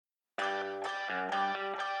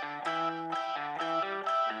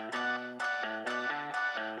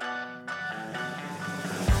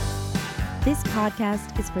This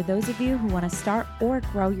podcast is for those of you who want to start or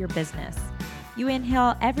grow your business. You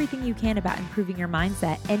inhale everything you can about improving your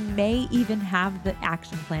mindset and may even have the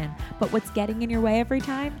action plan, but what's getting in your way every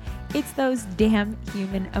time? It's those damn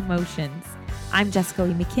human emotions. I'm Jessica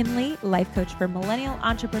Lee McKinley, life coach for millennial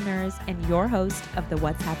entrepreneurs and your host of the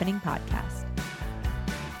What's Happening podcast.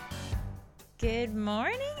 Good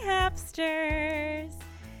morning, Hapsters.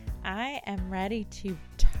 I am ready to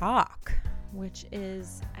talk, which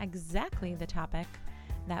is exactly the topic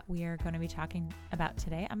that we are going to be talking about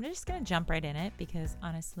today. I'm just going to jump right in it because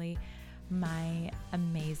honestly, my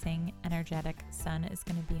amazing, energetic son is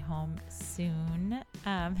going to be home soon.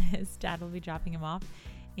 His dad will be dropping him off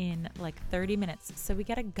in like 30 minutes. So we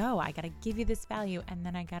got to go. I got to give you this value and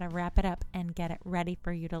then I got to wrap it up and get it ready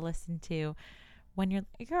for you to listen to when you're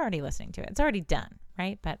already listening to it. It's already done,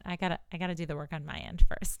 right? But I got to do the work on my end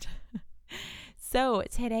first. So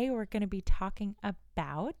today we're going to be talking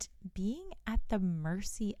about being at the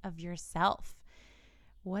mercy of yourself.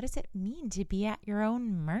 What does it mean to be at your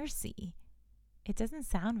own mercy? It doesn't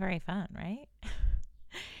sound very fun, right?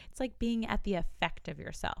 It's like being at the effect of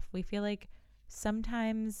yourself. We feel like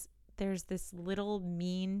sometimes there's this little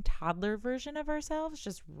mean toddler version of ourselves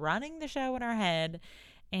just running the show in our head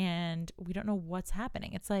and we don't know what's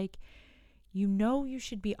happening. It's like, you know, you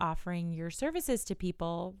should be offering your services to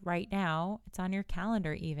people right now. It's on your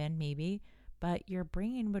calendar even maybe, but your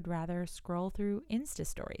brain would rather scroll through Insta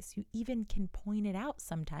stories. You even can point it out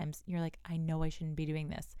sometimes. You're like, I know I shouldn't be doing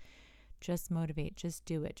this. Just motivate, just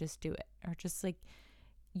do it. Or just like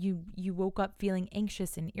you woke up feeling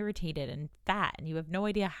anxious and irritated and fat and you have no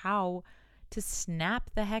idea how to snap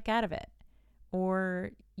the heck out of it.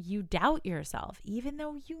 Or you doubt yourself, even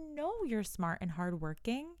though you know you're smart and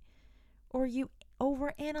hardworking. Or you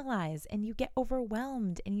overanalyze and you get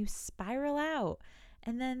overwhelmed and you spiral out.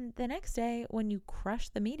 And then the next day when you crush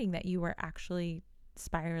the meeting that you were actually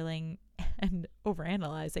spiraling and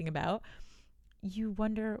overanalyzing about, you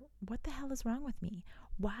wonder, what the hell is wrong with me?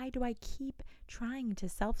 Why do I keep trying to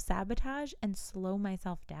self-sabotage and slow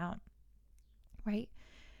myself down? Right?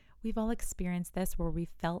 We've all experienced this where we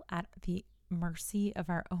felt at the mercy of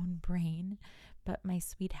our own brain. But my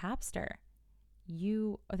sweet Hapster,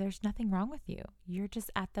 there's nothing wrong with you. You're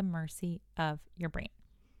just at the mercy of your brain.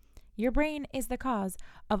 Your brain is the cause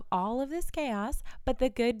of all of this chaos, but the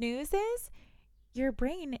good news is your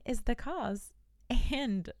brain is the cause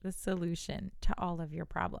and the solution to all of your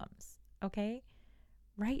problems. Okay?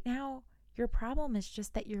 Right now, your problem is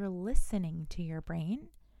just that you're listening to your brain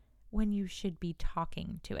when you should be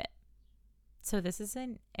talking to it. So this is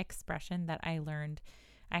an expression that I learned.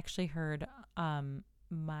 I actually heard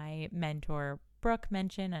my mentor Brooke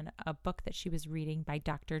mention a book that she was reading by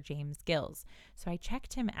Dr. James Gills. So I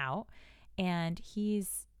checked him out and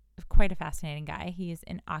he's quite a fascinating guy. He is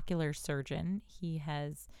an ocular surgeon. He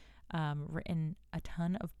has written a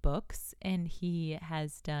ton of books and he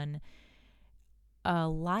has done a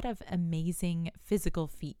lot of amazing physical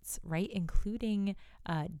feats, right? Including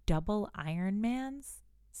double Ironmans.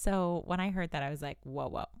 So when I heard that, I was like,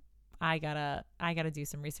 whoa. I gotta do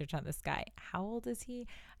some research on this guy. How old is he?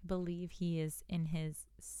 I believe he is in his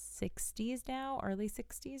 60s now, early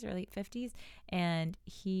 60s or late 50s. And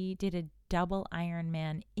he did a double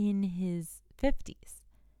Ironman in his 50s.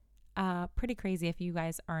 Pretty crazy if you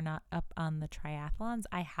guys are not up on the triathlons.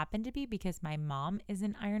 I happen to be because my mom is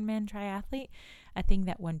an Ironman triathlete. A thing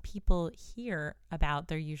that when people hear about,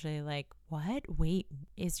 they're usually like, what? Wait,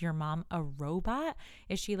 is your mom a robot?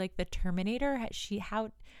 Is she like the Terminator?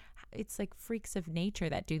 It's like freaks of nature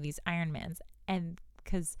that do these Ironmans. And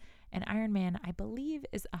because an Ironman, I believe,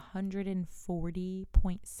 is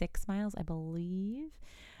 140.6 miles, I believe.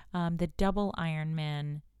 The double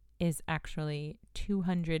Ironman is actually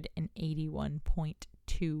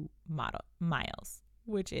 281.2 miles,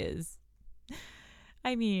 which is,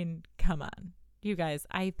 I mean, come on. You guys,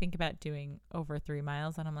 I think about doing over 3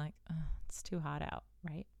 miles and I'm like, oh, it's too hot out,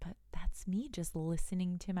 right? But that's me just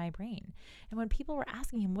listening to my brain. And when people were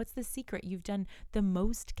asking him, what's the secret? You've done the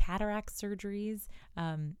most cataract surgeries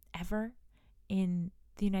ever in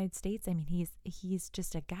the United States. I mean, he's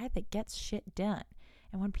just a guy that gets shit done.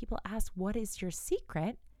 And when people ask, what is your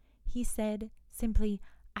secret? He said simply,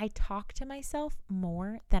 I talk to myself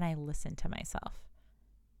more than I listen to myself.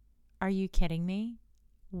 Are you kidding me?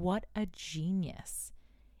 What a genius.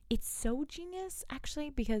 It's so genius, actually,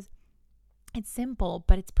 because it's simple,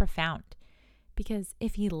 but it's profound. Because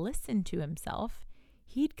if he listened to himself,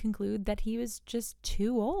 he'd conclude that he was just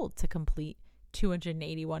too old to complete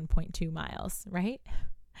 281.2 miles, right?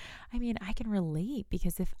 I mean, I can relate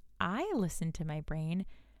because if I listened to my brain,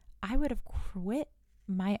 I would have quit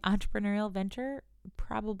my entrepreneurial venture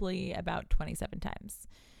probably about 27 times.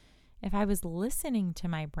 If I was listening to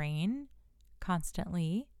my brain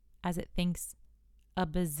constantly as it thinks a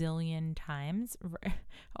bazillion times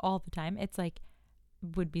all the time, it's like,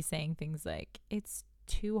 would be saying things like, it's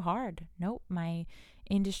too hard. Nope, my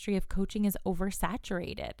industry of coaching is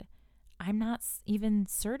oversaturated. I'm not even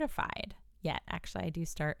certified yet. Actually, I do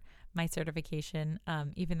start my certification.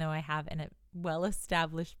 Even though I have a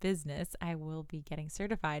well-established business, I will be getting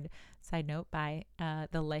certified, side note, by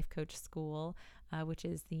the Life Coach School, which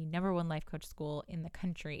is the #1 life coach school in the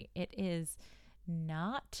country. It is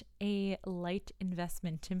not a light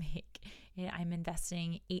investment to make. I'm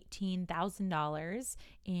investing $18,000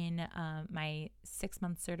 in my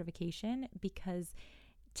 6-month certification because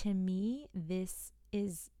to me, this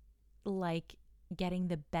is like getting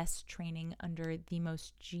the best training under the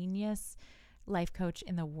most genius life coach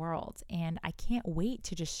in the world. And I can't wait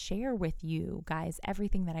to just share with you guys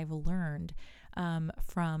everything that I've learned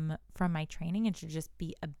from my training and to just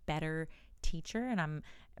be a better teacher. And I'm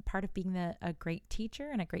part of being a great teacher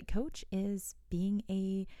and a great coach is being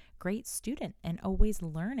a great student and always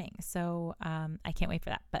learning. So I can't wait for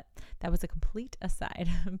that. But that was a complete aside.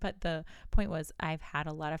 But the point was, I've had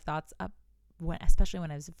a lot of thoughts up especially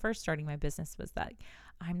when I was first starting my business, was that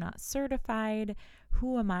I'm not certified.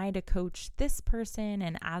 Who am I to coach this person?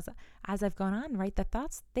 And as I've gone on, right, the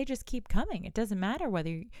thoughts, they just keep coming. It doesn't matter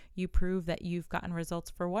whether you prove that you've gotten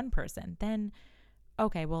results for one person. Then,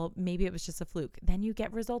 okay, well, maybe it was just a fluke. Then you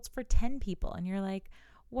get results for 10 people and you're like,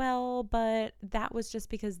 well, but that was just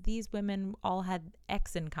because these women all had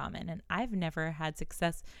X in common. And I've never had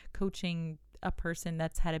success coaching a person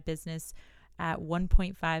that's had a business at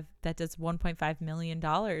 1.5 that does $1.5 million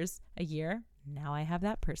a year. Now I have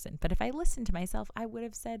that person. But if I listened to myself, I would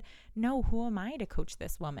have said, no, who am I to coach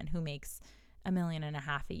this woman who makes $1.5 million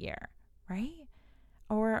a year, right?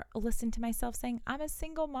 Or listen to myself saying, I'm a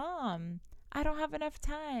single mom. I don't have enough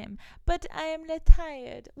time, but I am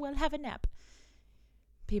tired. Well, have a nap.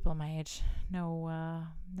 People my age know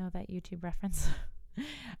that YouTube reference.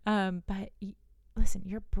 But listen,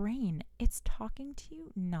 your brain, it's talking to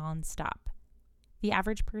you nonstop. The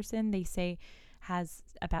average person, they say, has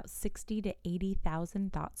about 60 to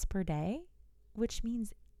 80,000 thoughts per day, which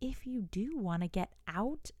means if you do want to get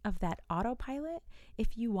out of that autopilot,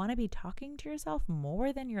 if you want to be talking to yourself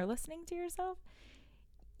more than you're listening to yourself,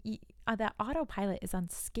 that autopilot is on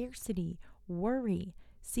scarcity, worry,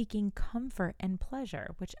 seeking comfort and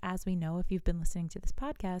pleasure, which, as we know, if you've been listening to this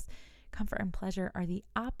podcast, comfort and pleasure are the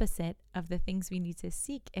opposite of the things we need to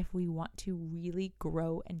seek if we want to really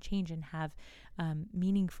grow and change and have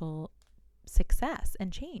meaningful success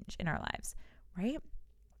and change in our lives, right?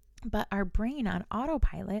 But our brain on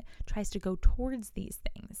autopilot tries to go towards these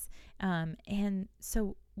things. And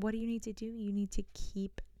so what do you need to do? You need to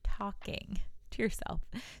keep talking to yourself.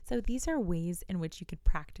 So these are ways in which you could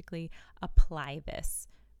practically apply this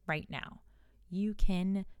right now. You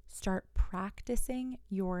can start practicing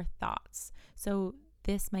your thoughts. So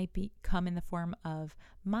this might come in the form of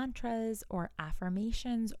mantras or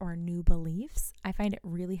affirmations or new beliefs. I find it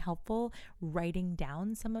really helpful writing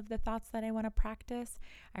down some of the thoughts that I want to practice.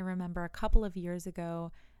 I remember a couple of years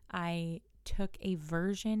ago, I took a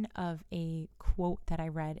version of a quote that I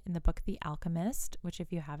read in the book The Alchemist, which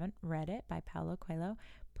if you haven't read it, by Paulo Coelho,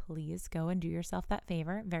 please go and do yourself that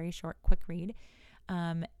favor. Very short, quick read.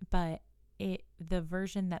 But the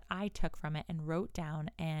version that I took from it and wrote down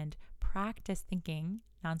and practiced thinking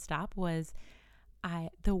nonstop was, I'm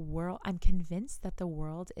convinced that the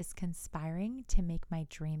world is conspiring to make my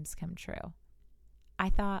dreams come true. I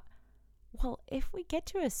thought, well, if we get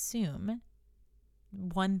to assume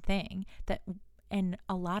one thing and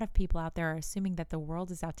a lot of people out there are assuming that the world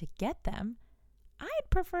is out to get them, I'd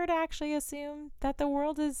prefer to actually assume that the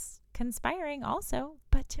world is conspiring also,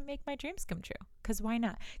 but to make my dreams come true. Because why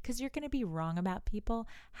not? Because you're going to be wrong about people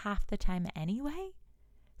half the time anyway.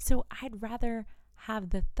 So I'd rather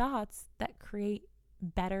have the thoughts that create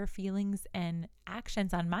better feelings and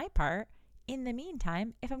actions on my part in the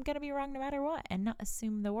meantime, if I'm going to be wrong no matter what, and not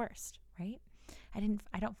assume the worst, right?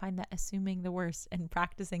 I don't find that assuming the worst and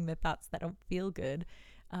practicing the thoughts that don't feel good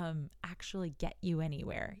actually get you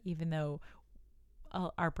anywhere, even though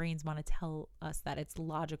our brains want to tell us that it's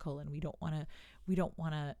logical and we don't want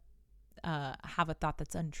to have a thought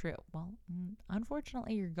that's untrue. Well,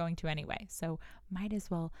 unfortunately, you're going to anyway. So might as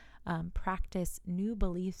well practice new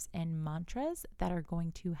beliefs and mantras that are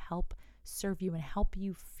going to help serve you and help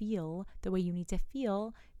you feel the way you need to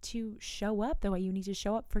feel to show up the way you need to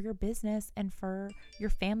show up for your business and for your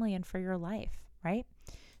family and for your life, right?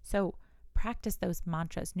 So practice those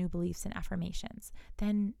mantras, new beliefs, and affirmations.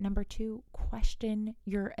 Then number 2, question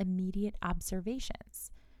your immediate observations.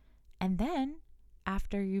 And then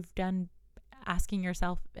after you've done asking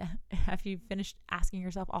yourself, after you've finished asking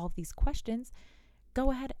yourself all of these questions, go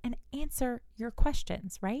ahead and answer your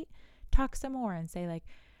questions, right? Talk some more and say like,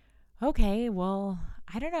 okay, well,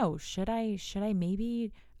 I don't know. Should I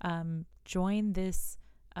maybe join this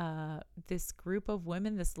group of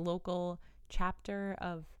women, this local chapter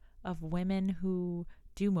of women who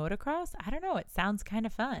do motocross? I don't know. It sounds kind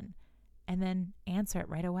of fun. And then answer it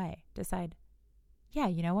right away. Decide, yeah,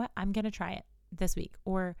 you know what? I'm going to try it this week.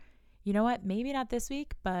 Or, you know what? Maybe not this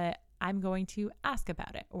week, but I'm going to ask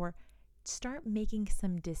about it. Or start making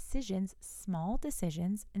some decisions, small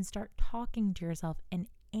decisions, and start talking to yourself and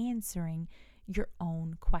answering your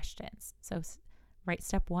own questions. So, right,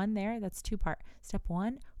 step 1 there, that's 2-part. Step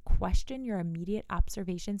 1, question your immediate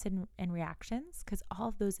observations and reactions, because all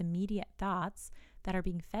of those immediate thoughts that are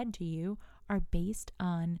being fed to you are based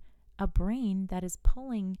on a brain that is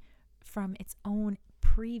pulling from its own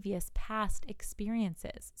previous past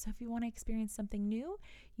experiences. So if you want to experience something new,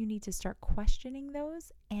 you need to start questioning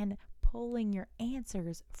those and pulling your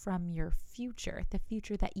answers from your future, the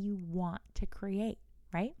future that you want to create,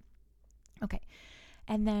 right? Okay.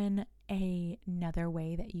 And then another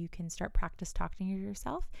way that you can start practice talking to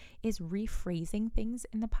yourself is rephrasing things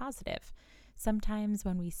in the positive. Sometimes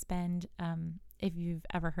when we spend, if you've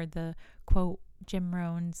ever heard the quote, Jim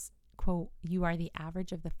Rohn's quote, you are the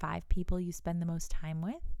average of the 5 people you spend the most time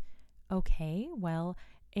with. Okay, well,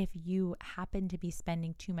 if you happen to be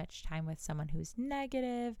spending too much time with someone who's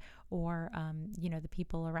negative, or, the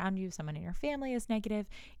people around you, someone in your family is negative,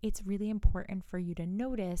 it's really important for you to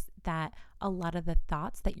notice that a lot of the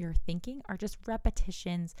thoughts that you're thinking are just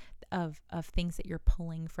repetitions of things that you're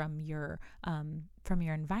pulling from your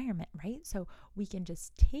environment, right? So we can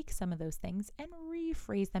just take some of those things and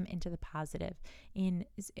rephrase them into the positive.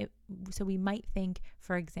 So we might think,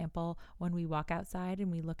 for example, when we walk outside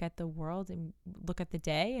and we look at the world and look at the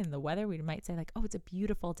day and the weather, we might say like, oh, it's a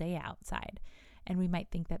beautiful day outside. And we might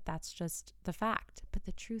think that that's just the fact. But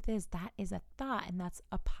the truth is that is a thought, and that's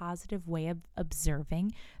a positive way of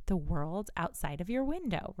observing the world outside of your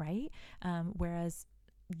window, right? Whereas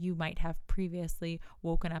you might have previously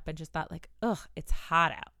woken up and just thought like, ugh, it's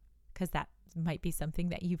hot out, because that might be something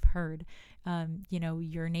that you've heard,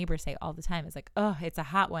 your neighbors say all the time. It's like, oh, it's a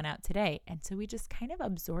hot one out today. And so we just kind of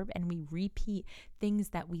absorb and we repeat things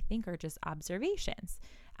that we think are just observations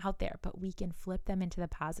out there, but we can flip them into the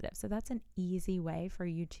positive. So that's an easy way for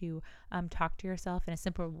you to talk to yourself in a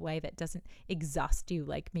simple way that doesn't exhaust you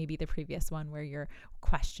like maybe the previous one where you're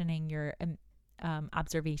questioning your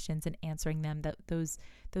observations and answering them.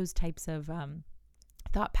 Those types of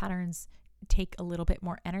thought patterns take a little bit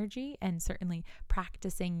more energy, and certainly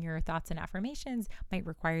practicing your thoughts and affirmations might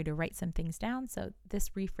require you to write some things down. So this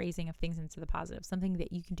rephrasing of things into the positive, something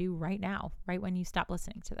that you can do right now, right when you stop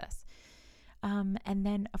listening to this. And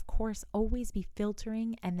then, of course, always be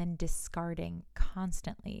filtering and then discarding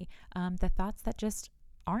constantly the thoughts that just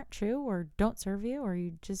aren't true or don't serve you, or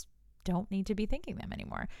you just don't need to be thinking them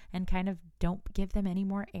anymore, and kind of don't give them any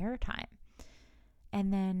more airtime.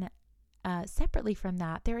 And then separately from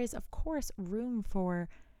that, there is, of course, room for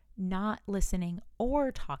not listening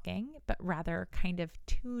or talking, but rather kind of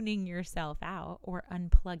tuning yourself out or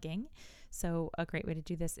unplugging. So a great way to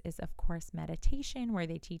do this is, of course, meditation, where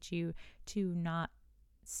they teach you to not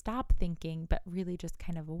stop thinking, but really just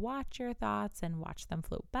kind of watch your thoughts and watch them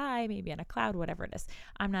float by, maybe on a cloud, whatever it is.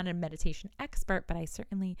 I'm not a meditation expert, but I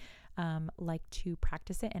certainly like to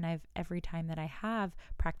practice it. And every time that I have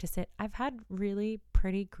practiced it, I've had really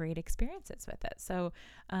pretty great experiences with it. So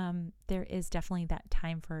there is definitely that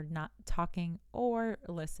time for not talking or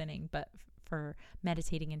listening, but for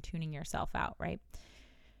meditating and tuning yourself out, right?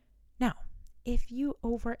 Now, if you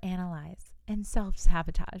overanalyze and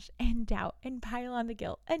self-sabotage and doubt and pile on the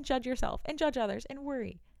guilt and judge yourself and judge others and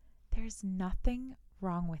worry, there's nothing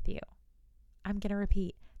wrong with you. I'm going to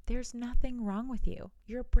repeat, there's nothing wrong with you.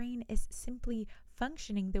 Your brain is simply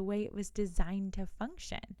functioning the way it was designed to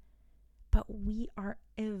function. But we are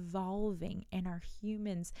evolving, and are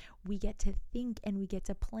humans. We get to think and we get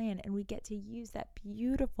to plan, and we get to use that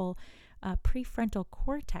beautiful prefrontal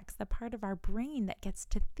cortex, the part of our brain that gets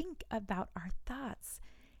to think about our thoughts.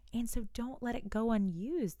 And so don't let it go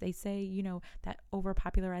unused. They say, that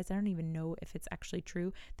overpopularized, I don't even know if it's actually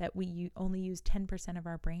true, that we only use 10% of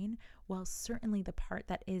our brain. Well, certainly the part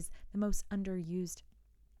that is the most underused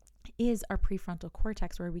is our prefrontal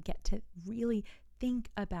cortex, where we get to really think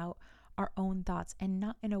about our own thoughts, and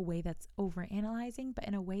not in a way that's overanalyzing, but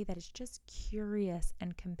in a way that is just curious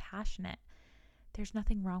and compassionate. there's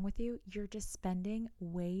nothing wrong with you. You're just spending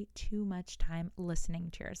way too much time listening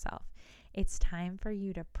to yourself. It's time for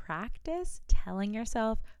you to practice telling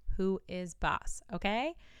yourself who is boss,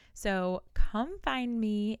 okay? So come find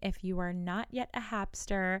me if you are not yet a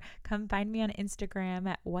Hapster. Come find me on Instagram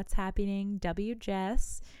at What's Happening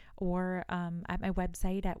WJess, or at my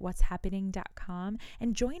website at what'shappening.com,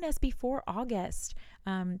 and join us before August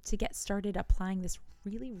to get started applying this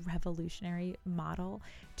really revolutionary model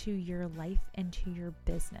to your life and to your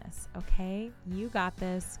business. Okay, you got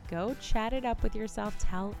this. Go chat it up with yourself.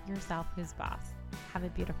 Tell yourself who's boss. Have a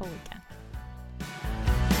beautiful weekend.